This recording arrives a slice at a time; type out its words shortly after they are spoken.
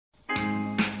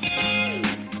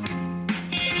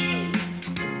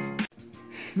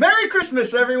Merry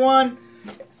Christmas, everyone!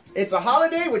 It's a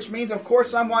holiday, which means, of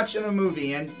course, I'm watching a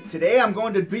movie. And today I'm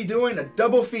going to be doing a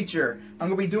double feature. I'm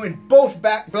going to be doing both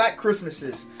Black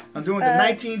Christmases. I'm doing the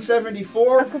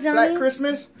 1974 Black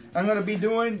Christmas. I'm going to be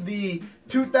doing the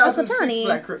 2006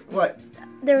 Black Christmas. What?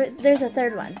 There's a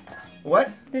third one.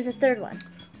 What? There's a third one.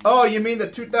 Oh, you mean the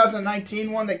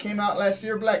 2019 one that came out last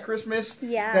year, Black Christmas?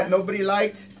 Yeah. That nobody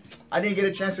liked? I didn't get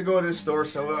a chance to go to the store,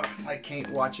 so I can't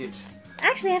watch it.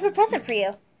 Actually, I have a present for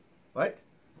you. What?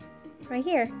 Right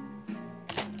here.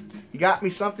 You got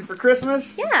me something for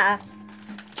Christmas? Yeah.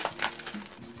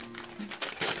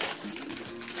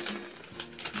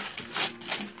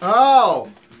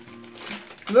 Oh!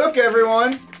 Look,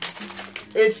 everyone.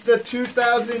 It's the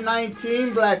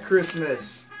 2019 Black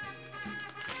Christmas.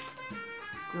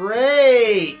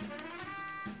 Great!